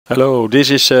Hello, this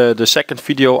is the second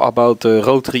video about the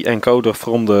Rotory Encoder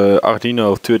from the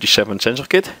Arduino 37 sensor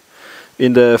kit.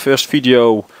 In the first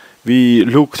video we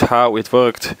looked how it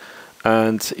worked,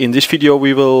 and in this video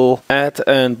we will add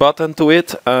a button to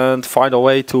it and find a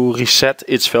way to reset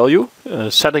its value.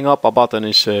 Setting up a button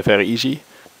is very easy.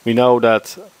 We know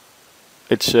that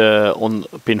it's on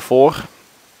pin 4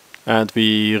 and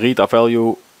we read a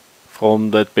value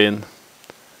from that pin,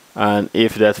 and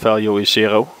if that value is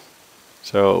 0,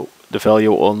 so the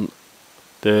value on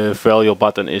the value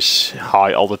button is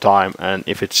high all the time, and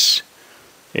if it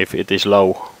is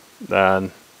low,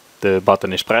 then the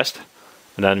button is pressed,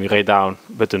 and then we write down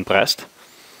button pressed.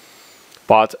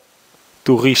 But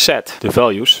to reset the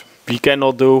values, we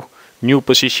cannot do new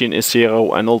position is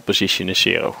 0 and old position is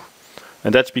 0.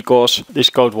 And that's because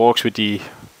this code works with the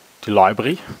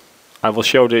library. I will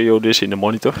show you this in the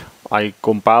monitor. I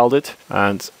compiled it,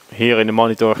 and here in the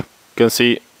monitor you can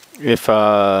see if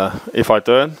I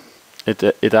turn,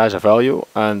 it has a value,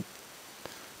 and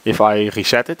if I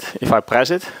reset it, if I press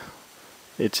it,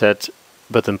 it says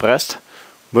button pressed.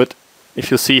 But if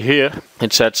you see here,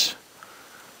 it sets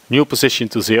new position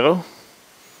to 0,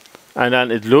 and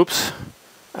then it loops,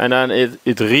 and then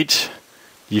it reads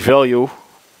the value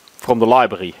from the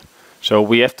library. So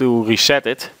we have to reset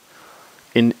it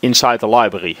inside the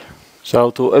library.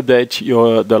 So to update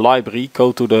the library,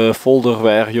 go to the folder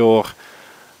where your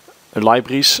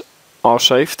libraries are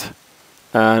saved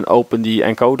and open the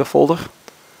encoder folder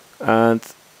and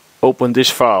open this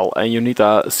file, and you need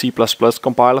a C++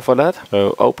 compiler for that,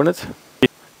 so open it.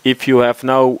 If you have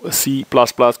no C++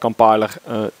 compiler,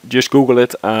 just Google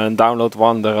it and download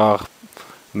one. There are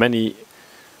many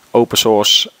open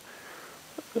source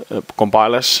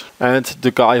compilers, and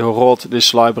the guy who wrote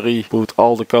this library put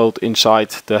all the code inside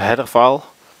the header file,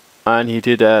 and he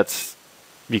did that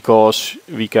because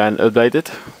we can update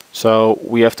it. So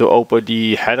we have to open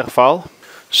the header file.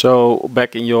 So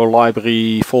back in your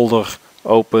library folder,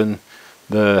 open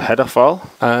the header file,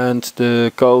 and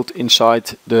the code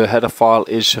inside the header file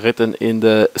is written in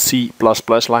the C++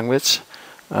 language,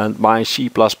 and my C++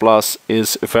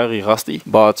 is very rusty,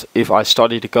 but if I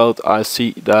study the code I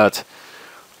see that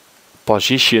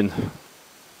position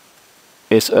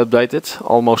is updated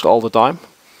almost all the time.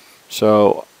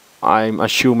 So I'm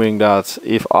assuming that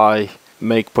if I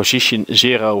make position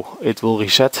 0, it will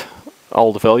reset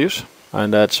all the values,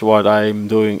 and that's what I'm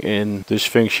doing in this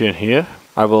function here.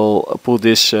 I will put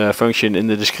this function in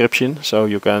the description so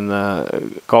you can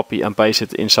copy and paste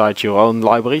it inside your own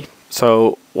library.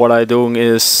 So what I'm doing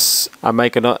is I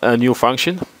make a new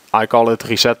function. I call it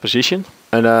resetPosition,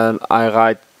 and then I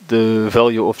write the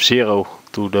value of 0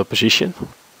 to the position.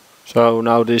 So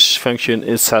now this function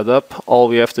is set up. All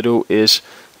we have to do is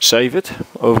save it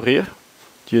over here.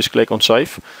 Just click on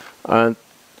save, and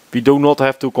we do not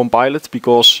have to compile it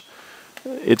because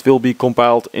it will be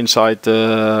compiled inside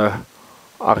the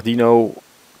Arduino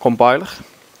compiler.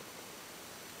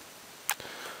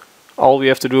 All we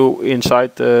have to do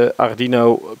inside the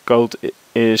Arduino code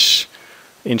is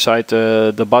inside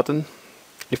the button.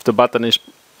 If the button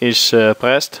is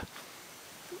pressed,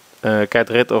 get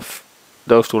rid of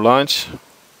those two lines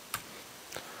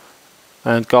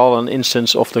and call an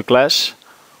instance of the class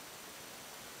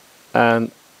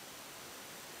and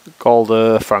call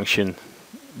the function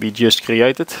we just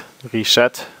created,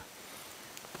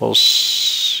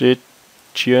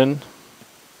 resetPosition,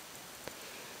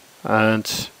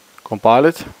 and compile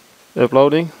it.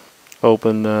 Uploading,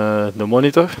 open the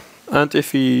monitor, and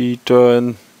if we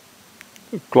turn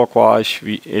clockwise,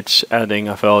 it's adding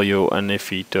a value, and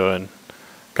if we turn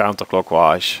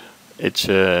counterclockwise, it's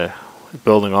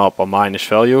building up a minus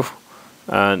value.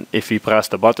 And if we press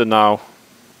the button now,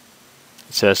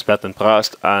 it says button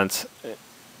pressed, and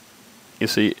you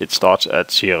see it starts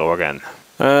at 0 again.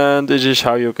 And this is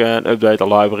how you can update a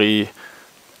library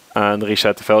and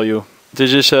reset the value.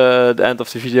 This is the end of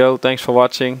the video. Thanks for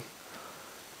watching.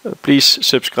 Please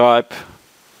subscribe.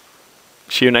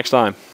 See you next time.